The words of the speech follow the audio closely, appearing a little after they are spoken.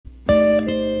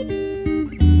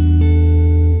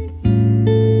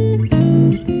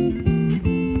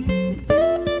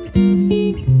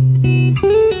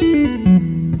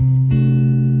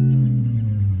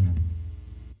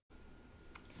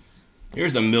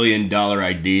Here's $1 million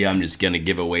idea I'm just going to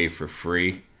give away for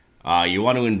free. You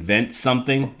want to invent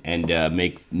something and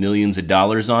make millions of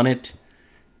dollars on it?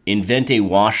 Invent a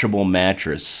washable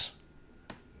mattress.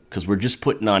 Because we're just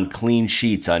putting on clean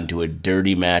sheets onto a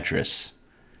dirty mattress.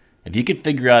 If you could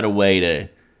figure out a way to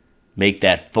make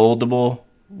that foldable,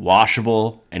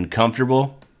 washable, and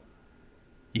comfortable,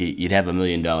 you'd have $1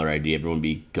 million idea. Everyone would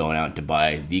be going out to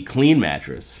buy the clean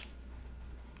mattress.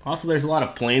 Also, there's a lot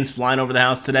of planes flying over the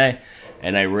house today,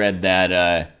 and I read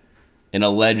that an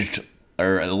alleged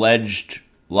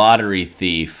lottery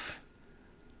thief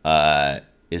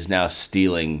is now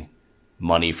stealing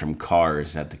money from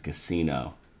cars at the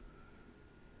casino.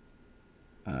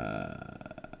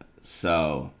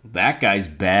 So that guy's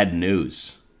bad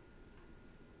news.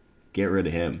 Get rid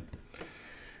of him.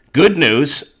 Good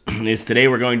news is today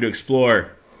we're going to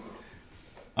explore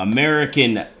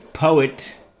American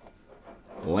poet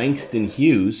Langston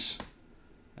Hughes.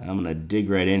 I'm going to dig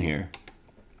right in here.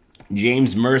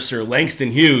 James Mercer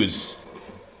Langston Hughes,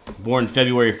 born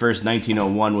February 1st,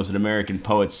 1901, was an American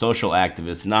poet, social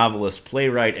activist, novelist,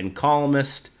 playwright, and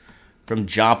columnist from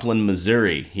Joplin,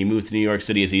 Missouri. He moved to New York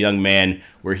City as a young man,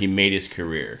 where he made his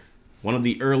career. One of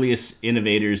the earliest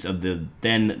innovators of the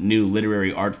then new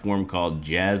literary art form called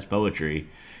jazz poetry,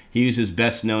 Hughes is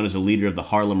best known as a leader of the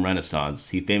Harlem Renaissance.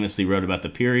 He famously wrote about the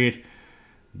period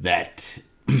that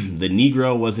the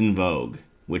Negro was in vogue,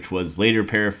 which was later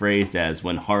paraphrased as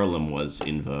when Harlem was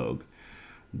in vogue.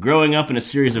 Growing up in a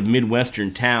series of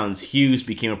Midwestern towns, Hughes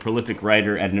became a prolific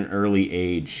writer at an early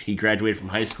age. He graduated from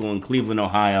high school in Cleveland,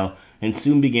 Ohio, and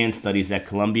soon began studies at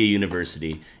Columbia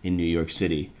University in New York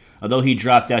City. Although he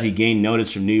dropped out, he gained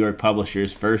notice from New York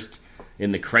publishers, first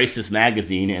in the Crisis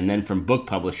magazine and then from book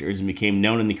publishers, and became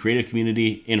known in the creative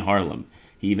community in Harlem.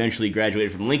 He eventually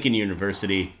graduated from Lincoln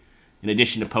University. In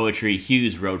addition to poetry,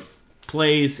 Hughes wrote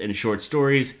plays and short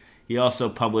stories. He also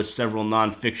published several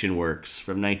nonfiction works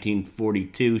from 1942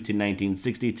 to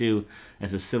 1962.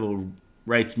 As the civil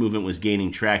rights movement was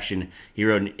gaining traction, he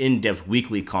wrote an in-depth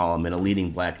weekly column in a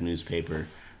leading black newspaper,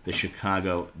 the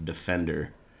Chicago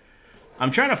Defender.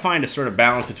 I'm trying to find a sort of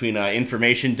balance between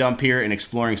information dump here and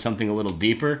exploring something a little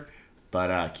deeper,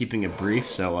 but keeping it brief,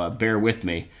 so bear with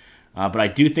me. But I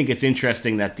do think it's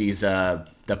interesting that these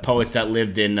the poets that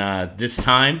lived in this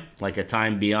time, like a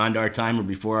time beyond our time or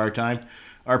before our time,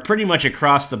 are pretty much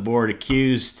across the board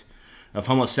accused of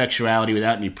homosexuality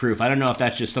without any proof. I don't know if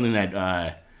that's just something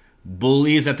that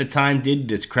bullies at the time did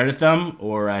to discredit them,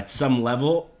 or at some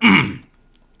level,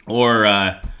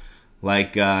 or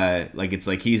like it's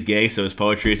like he's gay, so his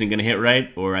poetry isn't going to hit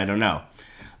right, or I don't know.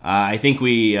 I think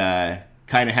we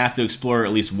kind of have to explore, or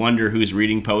at least wonder, who's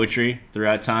reading poetry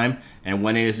throughout time, and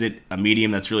when is it a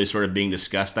medium that's really sort of being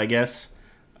discussed, I guess.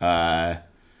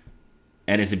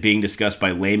 And is it being discussed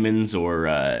by laymen's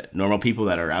or normal people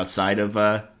that are outside of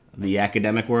the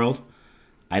academic world?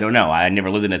 I don't know. I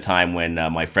never lived in a time when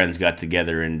my friends got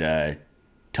together and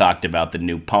talked about the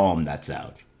new poem that's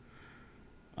out.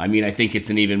 I mean, I think it's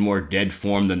an even more dead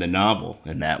form than the novel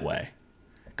in that way.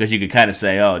 Because you could kind of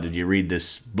say, oh, did you read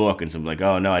this book? And someone's like,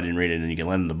 oh, no, I didn't read it. And you can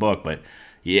lend them the book. But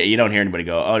you don't hear anybody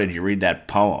go, oh, did you read that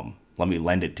poem? Let me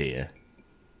lend it to you.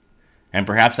 And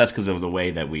perhaps that's because of the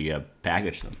way that we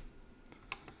package them.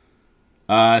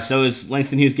 So is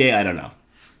Langston Hughes gay? I don't know.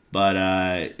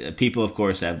 But people, of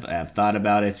course, have thought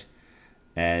about it.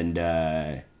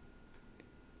 And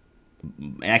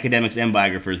academics and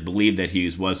biographers believe that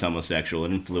Hughes was homosexual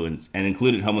and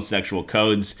included homosexual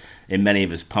codes in many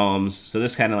of his poems. So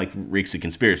this kind of like reeks of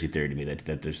conspiracy theory to me,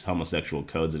 that there's homosexual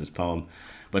codes in his poem.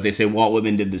 But they say Walt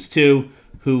Whitman did this too,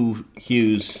 who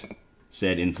Hughes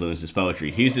said influenced his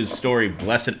poetry. Hughes' story,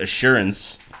 Blessed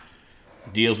Assurance,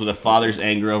 deals with a father's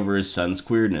anger over his son's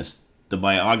queerness. The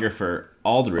biographer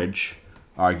Aldridge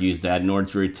argues that in order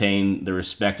to retain the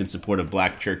respect and support of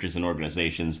black churches and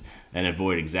organizations and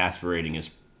avoid exasperating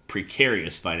his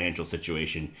precarious financial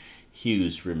situation,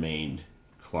 Hughes remained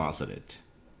closeted.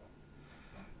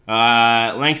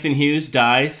 Langston Hughes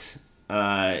dies in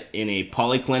a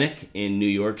polyclinic in New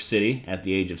York City at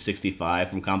the age of 65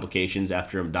 from complications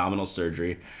after abdominal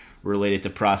surgery related to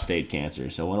prostate cancer.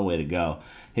 So what a way to go.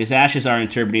 His ashes are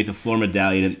interred beneath a floor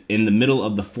medallion in the middle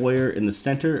of the foyer in the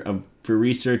Center for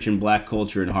Research in Black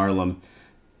Culture in Harlem.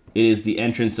 It is the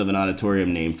entrance of an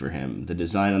auditorium named for him. The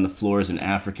design on the floor is an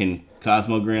African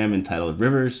cosmogram entitled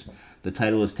Rivers. The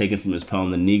title is taken from his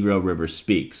poem, The Negro River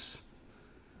Speaks.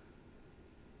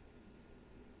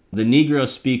 The Negro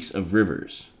speaks of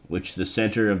rivers, which the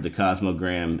center of the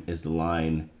cosmogram is the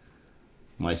line,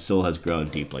 my soul has grown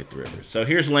deep like the rivers. So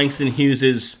here's Langston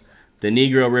Hughes's The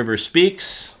Negro River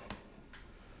Speaks.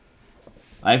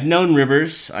 I've known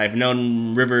rivers. I've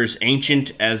known rivers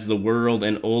ancient as the world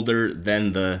and older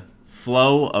than the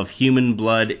flow of human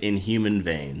blood in human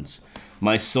veins.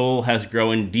 My soul has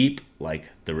grown deep like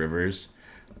the rivers.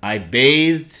 I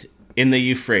bathed in the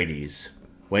Euphrates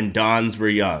when dawns were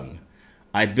young.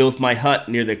 I built my hut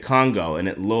near the Congo and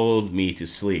it lulled me to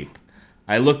sleep.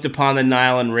 I looked upon the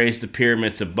Nile and raised the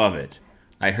pyramids above it.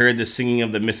 I heard the singing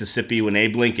of the Mississippi when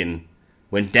Abe Lincoln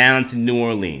went down to New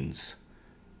Orleans.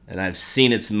 And I've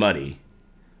seen its muddy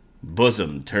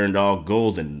bosom turned all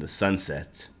golden in the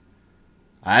sunset.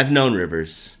 I've known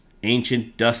rivers,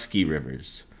 ancient dusky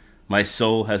rivers. My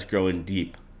soul has grown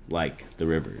deep like the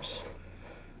rivers.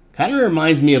 Kind of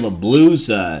reminds me of a blues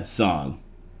song.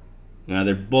 You know,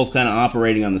 they're both kind of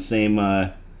operating on the same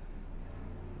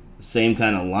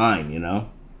kind of line, you know?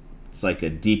 It's like a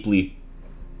deeply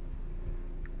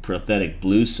pathetic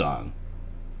blues song.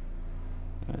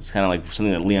 It's kind of like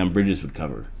something that Leon Bridges would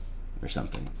cover or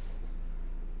something.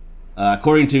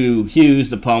 According to Hughes,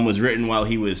 the poem was written while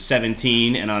he was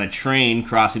 17 and on a train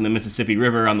crossing the Mississippi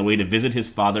River on the way to visit his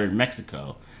father in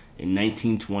Mexico in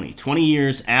 1920. 20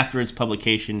 years after its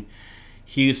publication,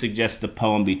 Hughes suggests the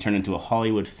poem be turned into a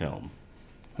Hollywood film.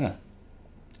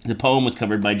 The poem was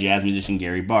covered by jazz musician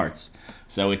Gary Bartz,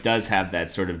 so it does have that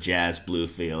sort of jazz blue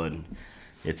feel, and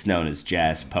it's known as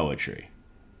jazz poetry,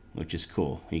 which is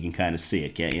cool. You can kind of see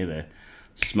it, can't you? The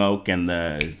smoke and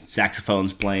the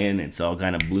saxophones playing, it's all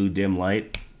kind of blue dim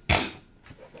light.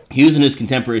 Hughes and his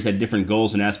contemporaries had different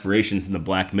goals and aspirations in the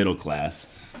black middle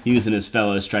class. Hughes and his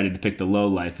fellows tried to depict the low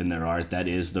life in their art, that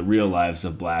is, the real lives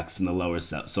of blacks in the lower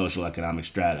social economic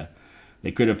strata.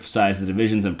 They criticized the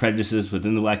divisions and prejudices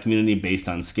within the black community based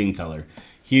on skin color.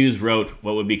 Hughes wrote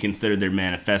what would be considered their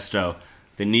manifesto,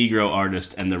 The Negro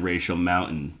Artist and the Racial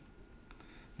Mountain.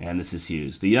 And this is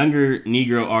Hughes. The younger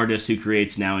Negro artists who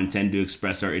creates now intend to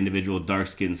express our individual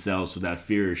dark-skinned selves without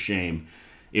fear or shame.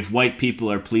 If white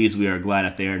people are pleased, we are glad.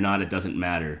 If they are not, it doesn't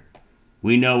matter.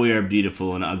 We know we are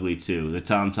beautiful and ugly too. The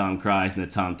tom-tom cries and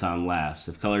the tom-tom laughs.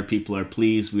 If colored people are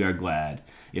pleased, we are glad.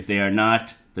 If they are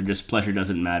not, their displeasure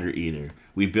doesn't matter either.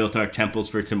 We built our temples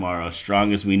for tomorrow,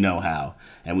 strong as we know how,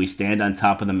 and we stand on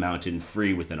top of the mountain,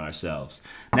 free within ourselves.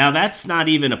 Now, that's not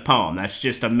even a poem. That's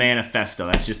just a manifesto.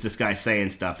 That's just this guy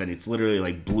saying stuff, and it's literally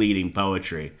like bleeding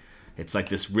poetry. It's like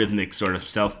this rhythmic sort of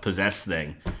self-possessed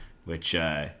thing, which,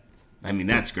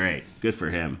 that's great. Good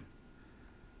for him.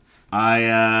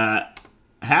 I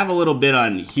have a little bit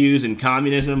on Hughes and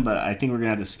communism, but I think we're going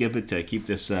to have to skip it to keep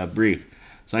this brief.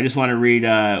 So I just want to read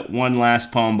one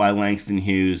last poem by Langston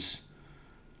Hughes.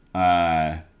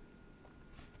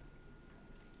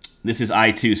 This is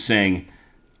I Too Sing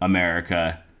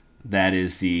America. That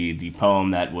is the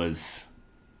poem that was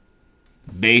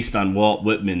based on Walt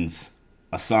Whitman's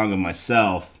A Song of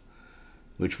Myself,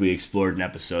 which we explored in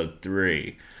episode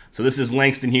 3. So this is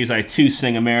Langston Hughes, I Too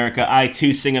Sing America. I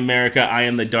Too Sing America, I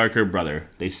am the darker brother.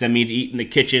 They send me to eat in the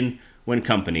kitchen when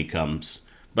company comes.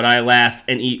 But I laugh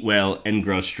and eat well and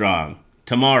grow strong.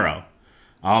 Tomorrow,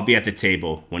 I'll be at the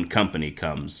table when company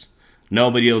comes.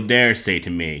 Nobody'll dare say to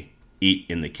me, eat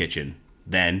in the kitchen.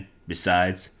 Then,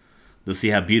 besides, they'll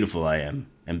see how beautiful I am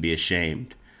and be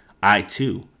ashamed. I,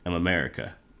 too, am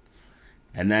America.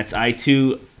 And that's I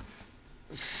Too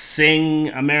Sing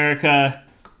America.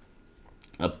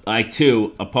 I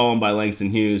Too, a poem by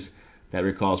Langston Hughes that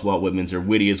recalls Walt Whitman's, or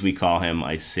witty as we call him,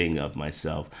 I Sing of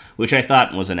Myself, which I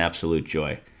thought was an absolute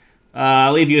joy.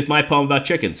 I'll leave you with my poem about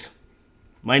chickens.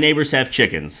 My neighbors have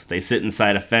chickens. They sit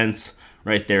inside a fence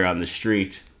right there on the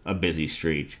street, a busy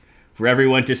street, for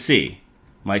everyone to see.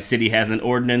 My city has an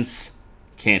ordinance,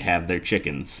 can't have their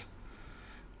chickens.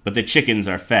 But the chickens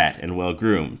are fat and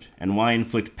well-groomed, and why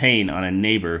inflict pain on a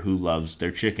neighbor who loves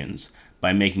their chickens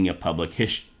by making a public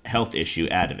health issue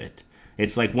out of it?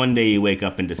 It's like one day you wake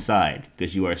up and decide,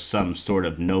 because you are some sort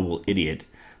of noble idiot,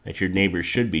 that your neighbors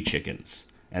should be chickens,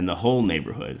 and the whole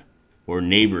neighborhood, or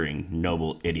neighboring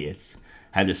noble idiots,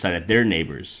 have decided their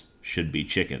neighbors should be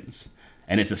chickens.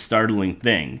 And it's a startling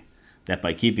thing that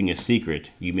by keeping a secret,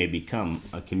 you may become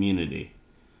a community.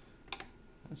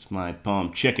 That's my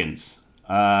poem, Chickens.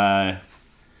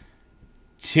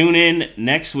 Tune in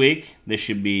next week. This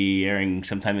should be airing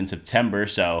sometime in September,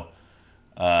 so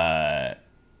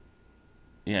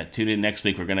tune in next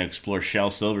week. We're going to explore Shel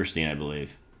Silverstein, I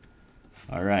believe.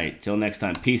 All right, till next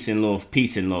time. Peace and love,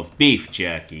 beef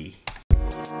jerky.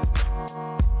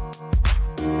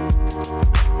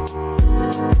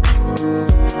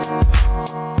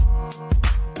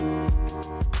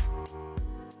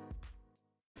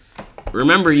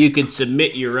 Remember, you can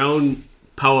submit your own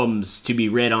poems to be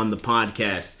read on the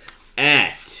podcast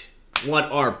at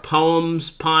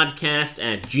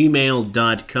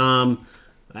whatarepoemspodcast@gmail.com.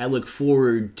 I look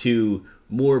forward to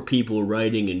more people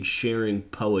writing and sharing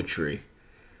poetry.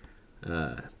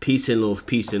 Peace and love,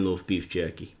 Beef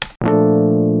Jackie.